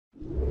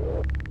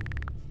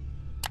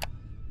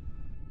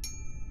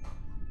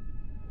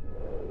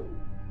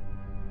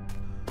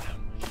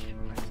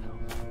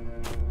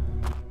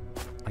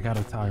I got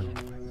a tire.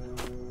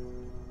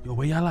 Yo,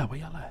 where y'all at? Where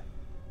y'all at?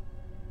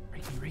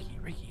 Ricky,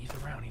 he's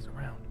around.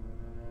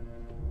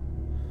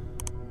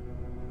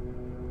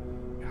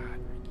 God,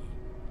 Ricky,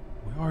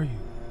 where are you?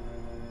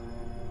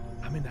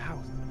 I'm in the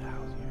house, you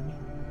hear me?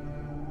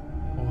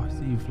 Oh, I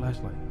see you,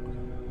 flashlight.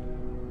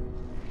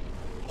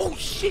 Oh,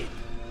 shit!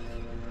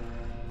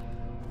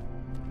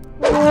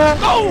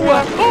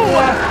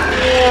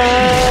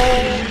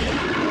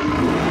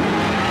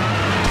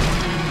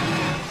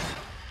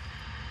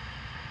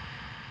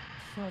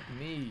 Fuck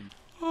me.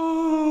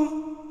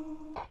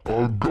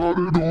 I got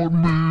it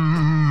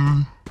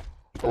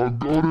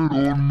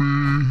on me.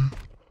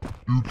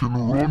 You can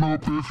run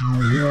up if you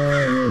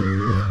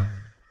want.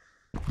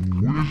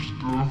 Wish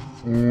that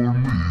for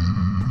me.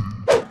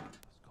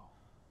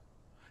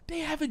 They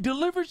haven't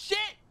delivered shit?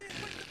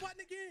 Push the button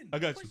again. I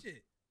got Push you.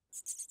 it.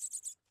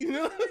 You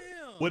know?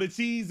 Damn. Where the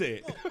cheese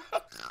at?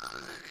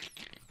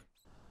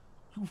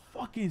 You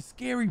fucking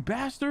scary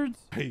bastards.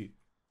 Hey,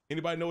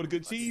 anybody know where the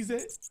good cheese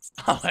at?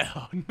 Oh,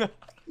 hell no.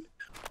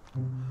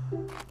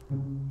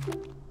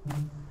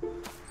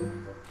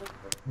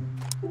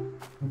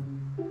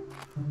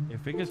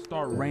 If it can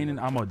start raining,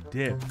 I'm a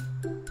dip.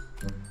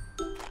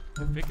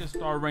 If it can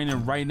start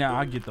raining right now,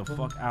 I get the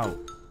fuck out.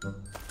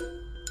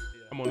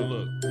 I'm on the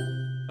look.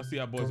 I see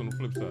our boys on the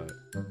flip side.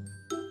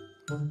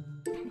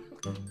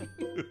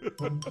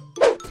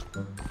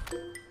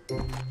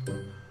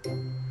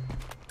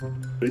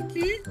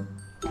 Ricky?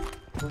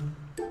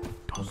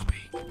 Don't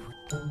speak.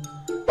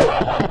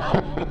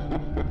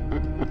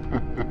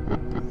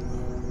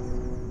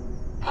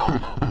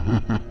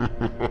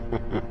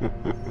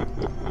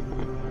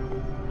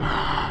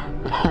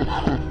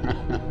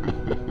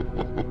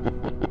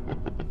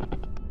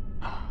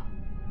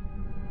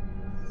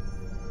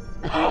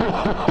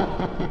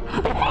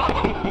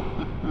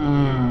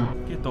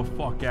 Get the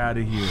fuck out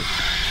of here.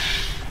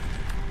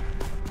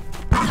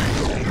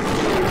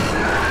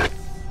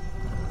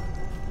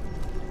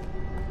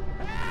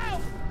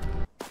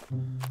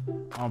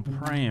 I'm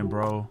praying,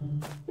 bro.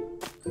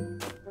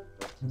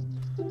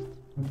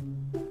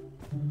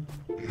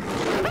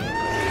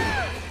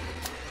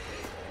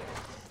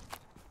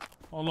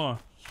 Hold on.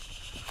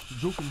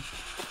 Juke him.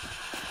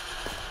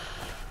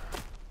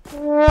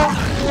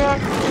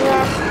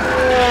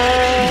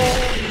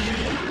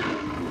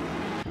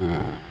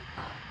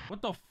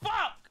 What the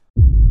fuck?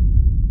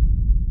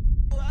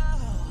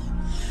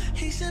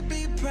 He should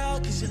be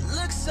proud cause you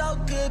look so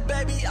good,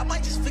 baby. I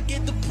might just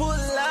forget to pull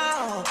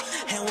out.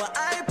 And when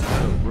I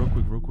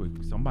Real quick.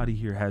 Somebody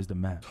here has the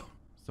map.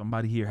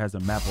 Somebody here has a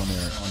map on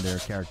their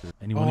character.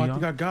 Anyone? Oh, I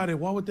think I got it.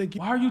 Why would they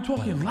Why are you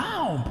talking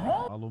loud,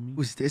 bro? Follow me.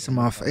 Who's this in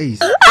my face?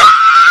 What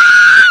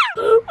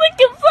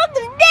the fuck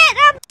is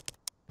that?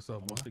 What's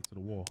up? We'll stick to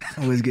the wall.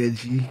 What's good,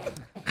 G? No.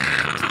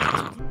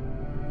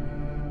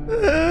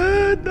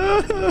 I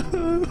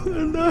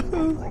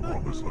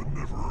promise I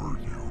never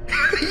hurt you.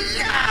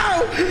 Yo!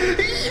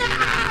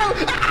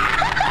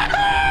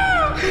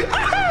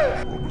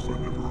 I promise I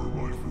never hurt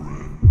my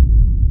friend.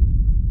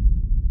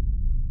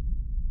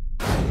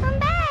 I'm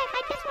back.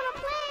 I just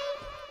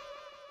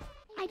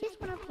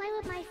want to play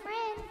with my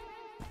friend.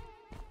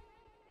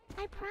 I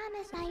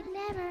promise I'd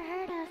never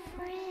hurt a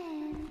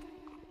friend.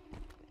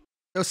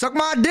 Yo, suck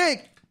my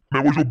dick!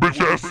 Man, what your bitch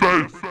ass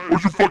say?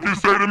 What you fucking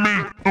say to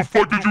me? The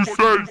fuck did you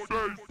say?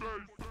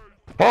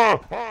 Huh?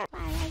 Sorry,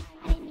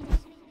 I didn't mean to.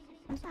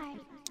 I'm sorry.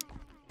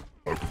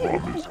 I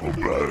promise, come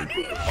back.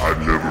 I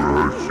never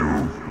hurt you.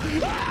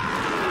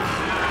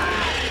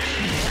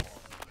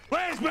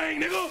 Flashbang,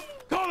 nigga!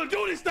 Call of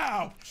Duty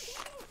style!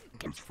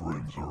 Cause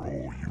friends are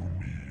all you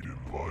need in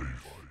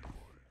life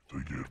to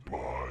get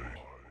by.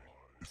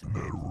 Isn't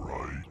that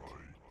right,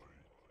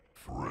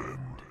 friend?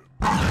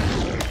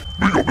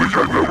 Me your bitch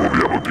ass never will be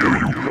able to kill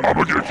you.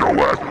 I'ma get your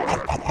ass.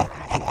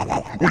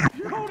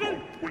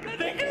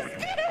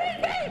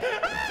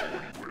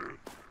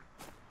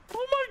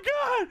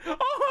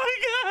 Oh my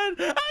god!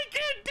 I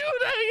can't do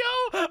that, yo!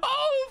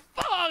 Oh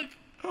fuck!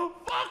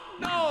 Fuck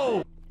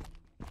no!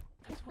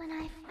 Cause when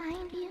I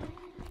find you,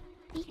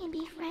 we can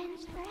be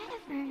friends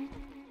forever.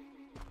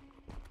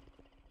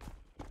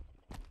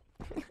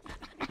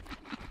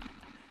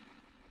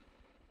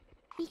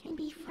 We can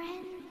be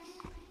friends.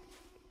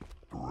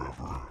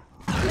 Forever.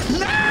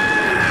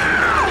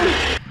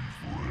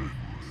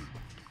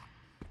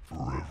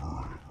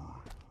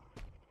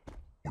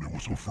 When it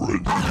was a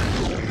friend.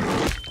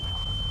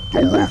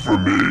 Don't run from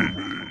me.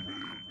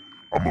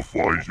 I'ma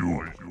find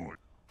you.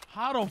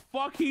 How the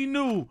fuck he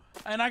knew?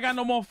 And I got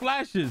no more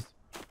flashes.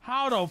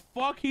 How the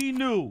fuck he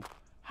knew?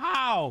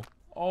 How?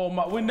 Oh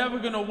my, we're never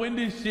gonna win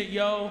this shit,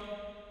 yo.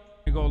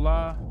 Ain't gonna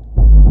lie.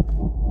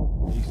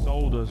 He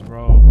sold us,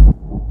 bro.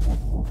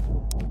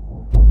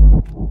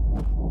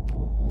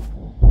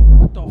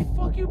 What the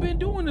fuck you been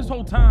doing this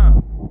whole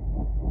time?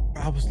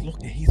 I was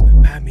looking. He's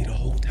been by me the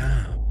whole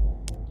time.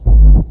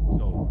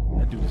 Yo,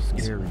 that dude is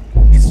scary.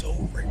 It's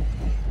over.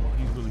 Bro,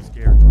 he's really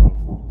scary, bro.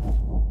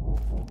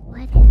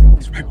 What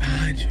is He's right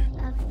behind you.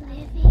 of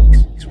living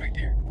He's right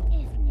there.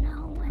 if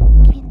no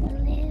one can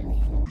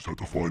live? Just have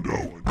to find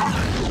out.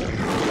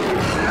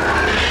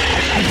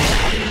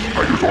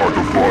 I just hard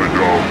to find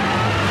out.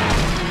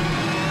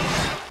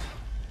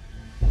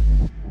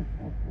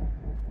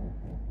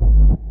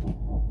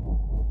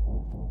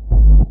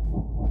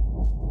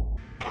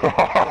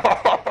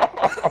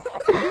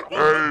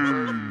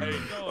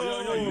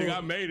 Nigga,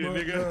 I made it,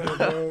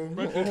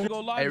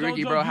 nigga. Hey,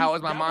 Ricky, bro, how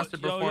was my monster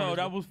performance? Yo,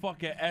 that was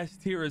fucking S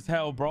tier as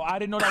hell, bro. I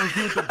didn't know that was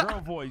you with the girl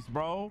voice,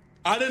 bro.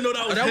 I didn't know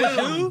that was that him.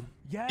 was you?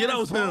 Yes, Yeah, that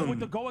was bro, him. with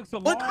the Go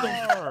XLR. What the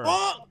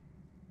fuck?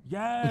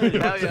 Yes.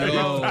 Hell yeah,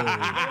 Yo.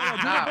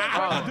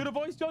 Nah, Do the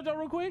voice, JoJo,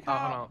 real quick. oh,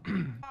 hold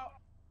on.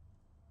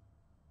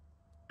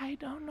 I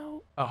don't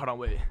know. Oh, hold on,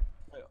 wait.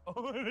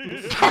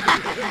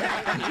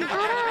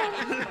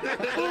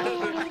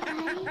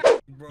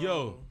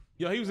 Yo,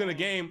 he was in a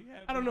game.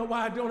 I don't know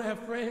why I don't have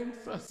friends.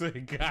 I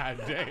said,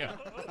 God damn.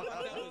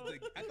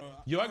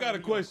 Yo, I got a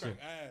question.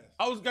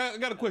 I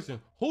got a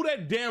question. Who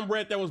that damn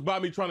rat that was by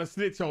me trying to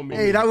snitch on me?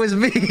 Hey, that was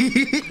me.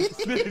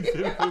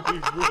 Snitching on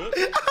me, bro.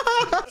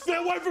 Stay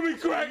away from me,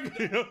 crack.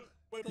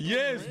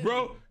 Yes,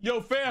 bro.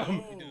 Yo,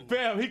 fam.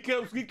 He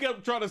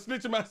kept trying to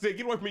snitch on me. I said,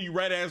 get away from me, you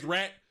rat ass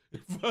rat.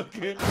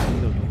 Fucking. Go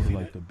to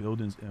like the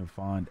buildings and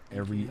find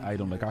every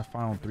item. Like I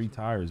found 3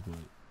 tires, but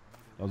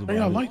that was about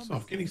Hey, it. lights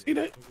off. Can you see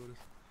that?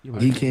 Yeah,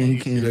 but He can.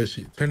 See that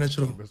shit. Turn that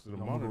shit on.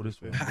 don't go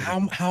this way. How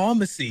I'm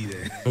gonna see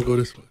that? Don't go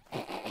this way. I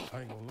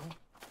ain't gonna lie.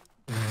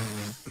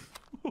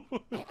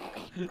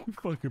 You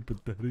fucking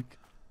pathetic.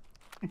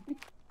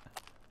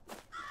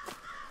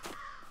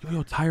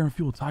 Yo, tire and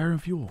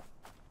fuel.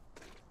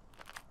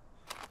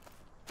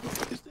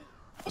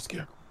 A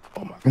scarecrow.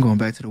 Oh my. I'm going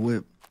back to the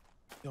whip.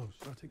 Yo,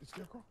 should I take the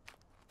scarecrow?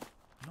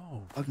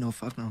 No.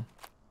 Fuck no.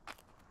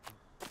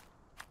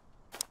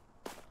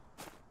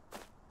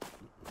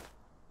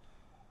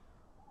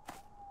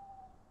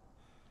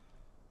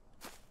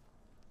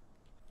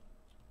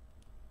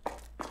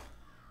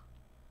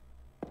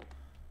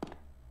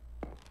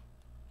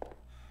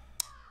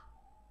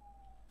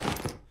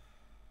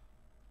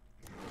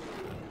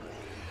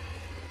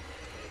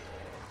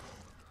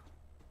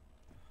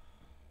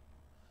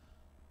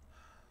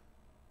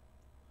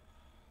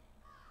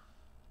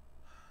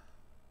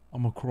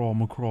 I'm gonna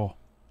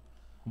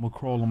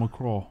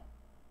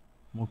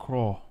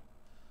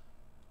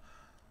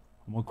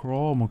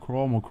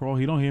crawl.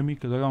 He don't hear me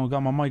because I don't got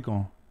my mic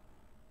on.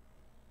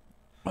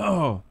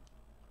 Oh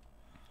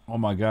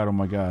my god.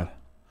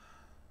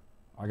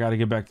 I gotta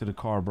get back to the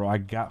car, bro. I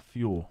got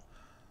fuel.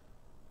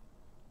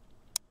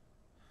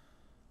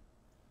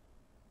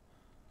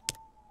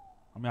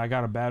 I mean, I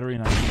got a battery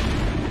and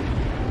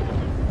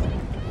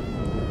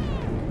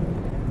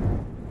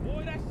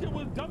Boy, that shit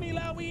was dummy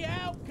loud. We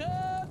out, cuz.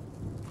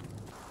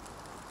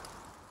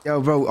 Yo,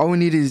 bro, all we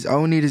need is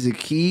a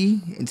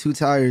key and 2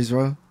 tires,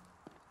 bro.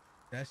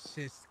 That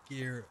shit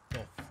scared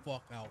the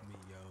fuck out me,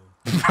 yo.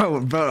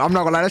 Bro, I'm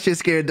not gonna lie, that shit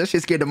scared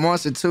the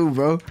monster too,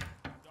 bro. Bro,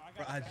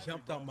 I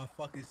jumped out my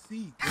fucking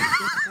seat.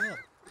 What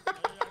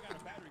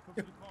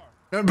the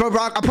fuck? Bro,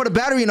 I put a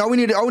battery in. All we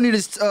need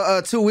is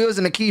 2 wheels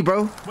and a key,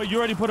 bro. Wait, you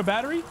already put a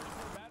battery?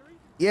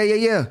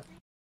 Yeah.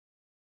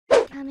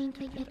 Coming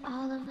to get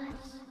all of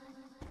us.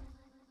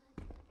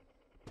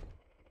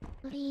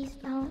 Please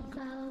don't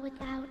go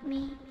without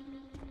me.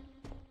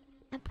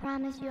 I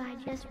promise you I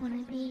just want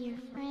to be your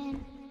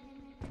friend.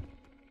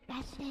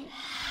 That's it.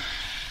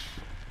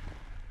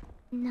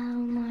 No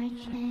more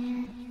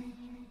chance.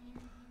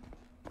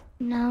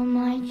 No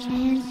more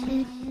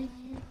chances.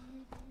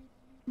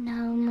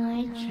 No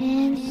more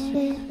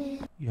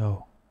chances.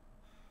 Yo,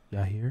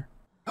 y'all here?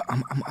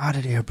 I'm out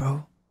of there,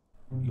 bro.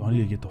 Y'all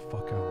need to get the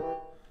fuck out.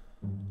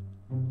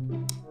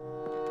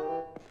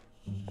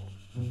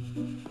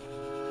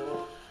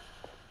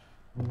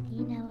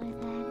 You know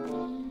what that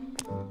means?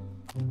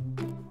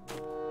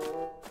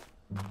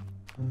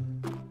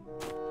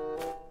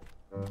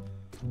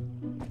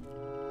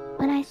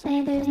 When I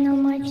say there's no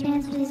more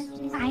chances,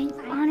 I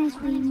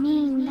honestly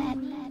mean that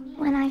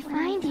when I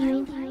find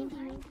you,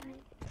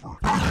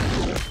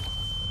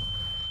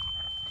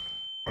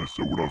 I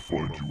said when I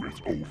find you,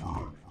 it's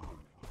over.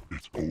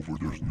 It's over,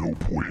 there's no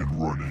point in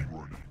running.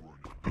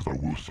 Because I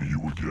will see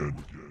you again.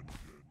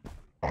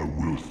 I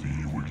will see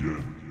you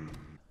again.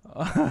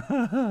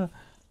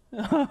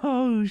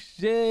 Oh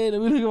shit,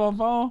 let me look at my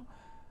phone.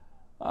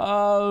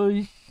 Oh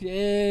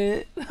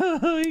shit.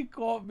 He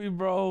caught me,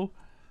 bro.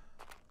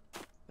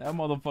 That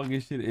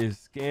motherfucking shit is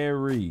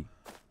scary.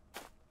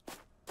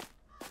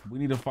 We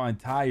need to find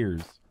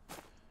tires.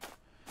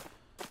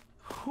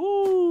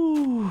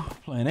 Whew.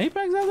 Playing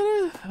Apex after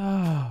this?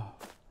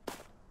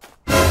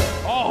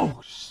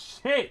 Oh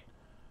shit.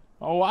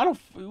 Oh, I don't.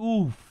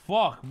 Ooh,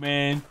 fuck,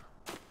 man.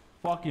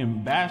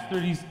 Fucking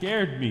bastard, he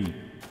scared me.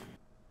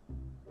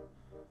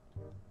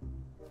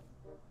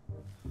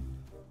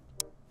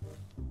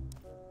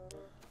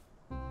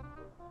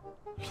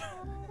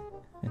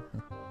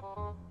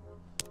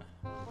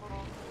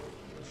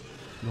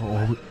 Yo,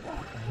 all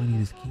we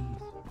need is keys.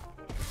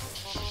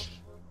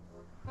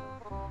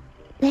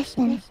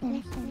 listen.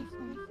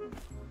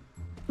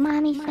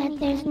 Mommy said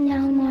there's no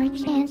more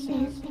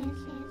chances.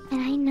 And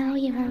I know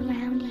you're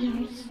around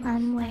here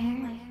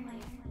somewhere.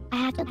 I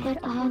have to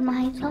put all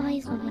my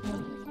toys away.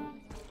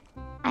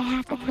 I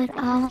have to put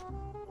all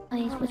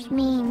toys, which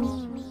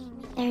means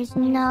there's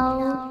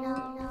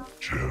no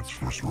chance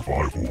for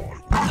survival.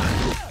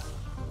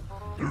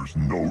 There's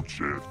no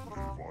chance for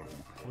survival.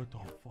 What the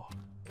fuck?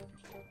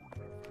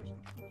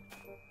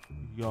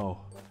 Yo.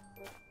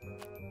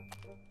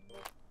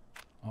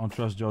 I don't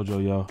trust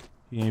JoJo, yo.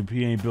 He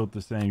ain't built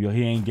the same, yo.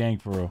 He ain't gang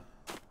for real.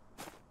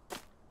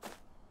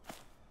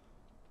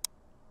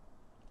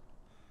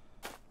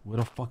 Where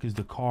the fuck is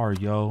the car,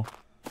 yo?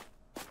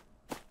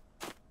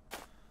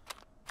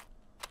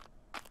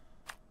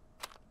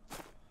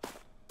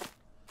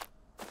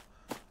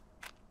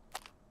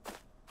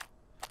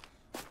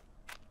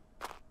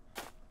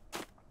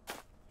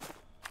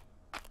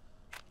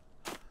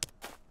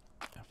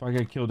 If I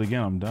get killed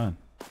again, I'm done.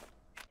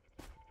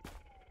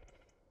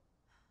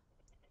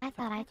 I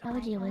thought I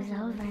told you it was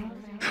over.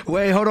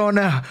 Wait, hold on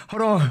now.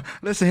 Hold on.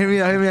 Listen, hear me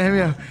out, hear me out, hear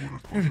me out.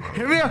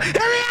 Hear me out, hear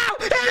me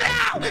out, hear me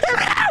out, hear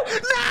me out!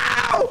 No!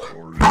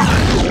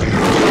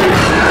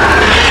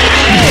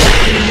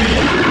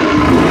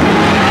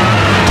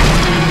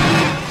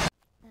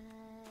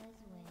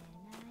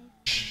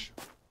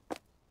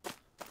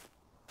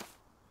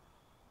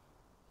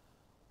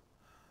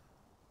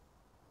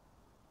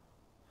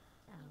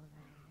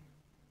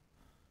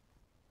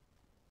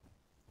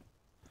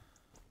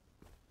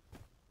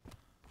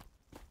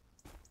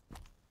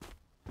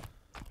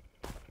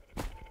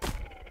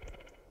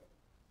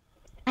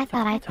 I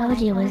thought I told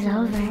you it was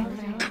over.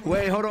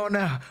 Wait, hold on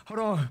now. Hold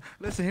on.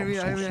 Listen, hear me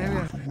out, hear me out, hear me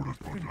out.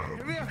 Hear me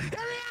out,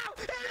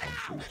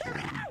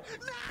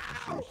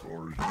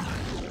 hear me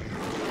out, hear me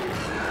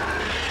out, hear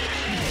me out!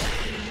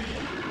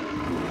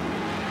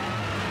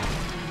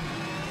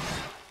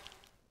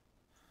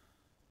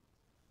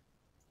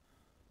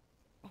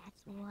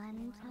 That's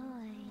one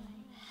toy.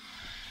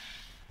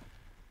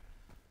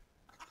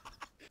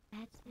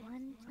 That's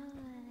one toy.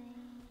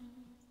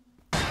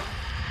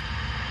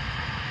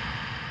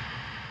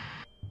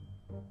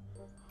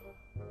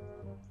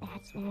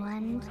 That's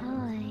one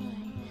toy.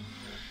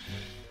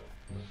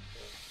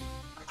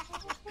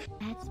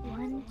 That's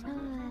one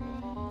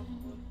toy.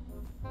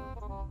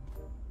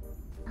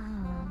 Oh.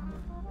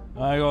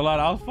 I ain't gonna lie,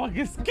 that was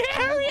fucking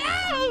scary.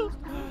 Ow!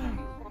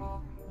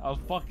 That was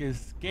fucking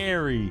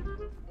scary.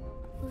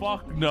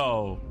 Fuck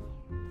no.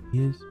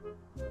 Yes.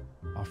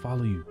 I'll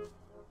follow you.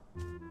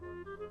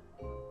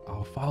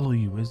 I'll follow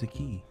you. Where's the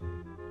key?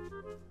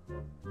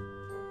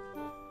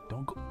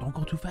 Don't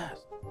go too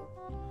fast.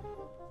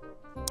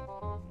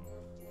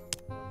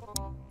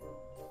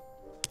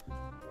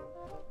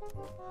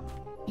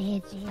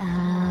 It's over.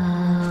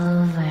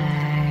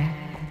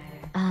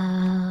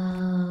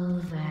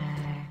 Over.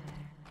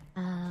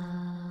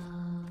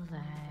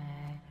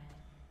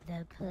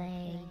 The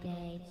play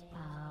date's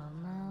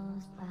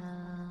almost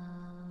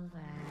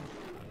over.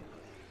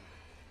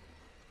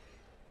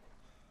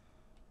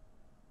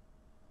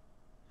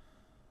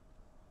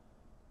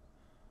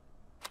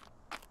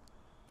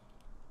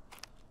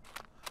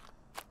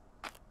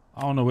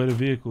 I don't know where the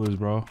vehicle is,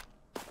 bro.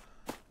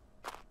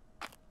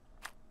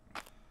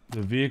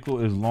 The vehicle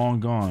is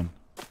long gone.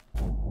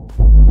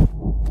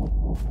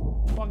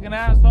 Fucking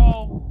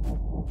asshole.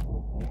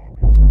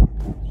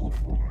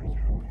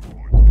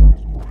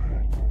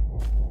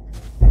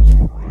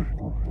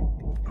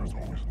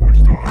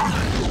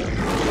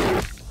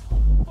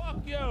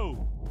 Fuck you.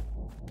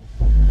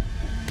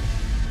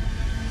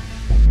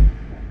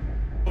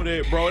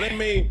 Bro, that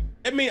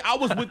mean I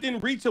was within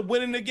reach of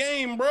winning the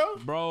game, bro.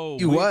 Bro,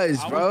 You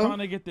was, I bro. was trying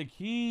to get the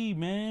key,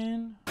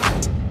 man.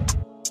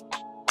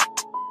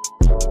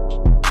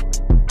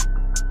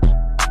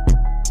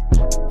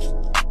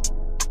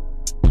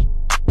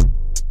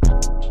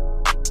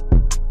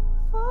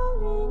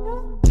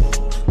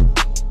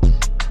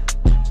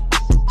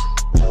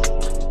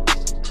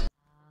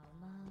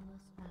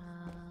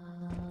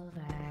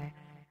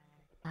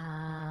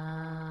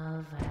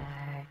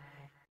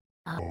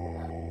 Over.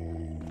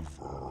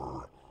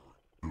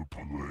 The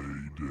play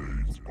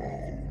date's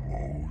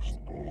almost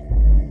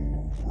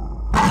over.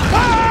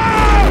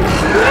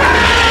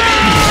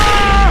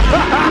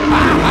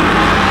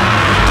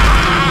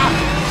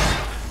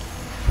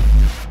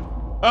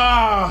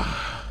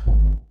 Ah!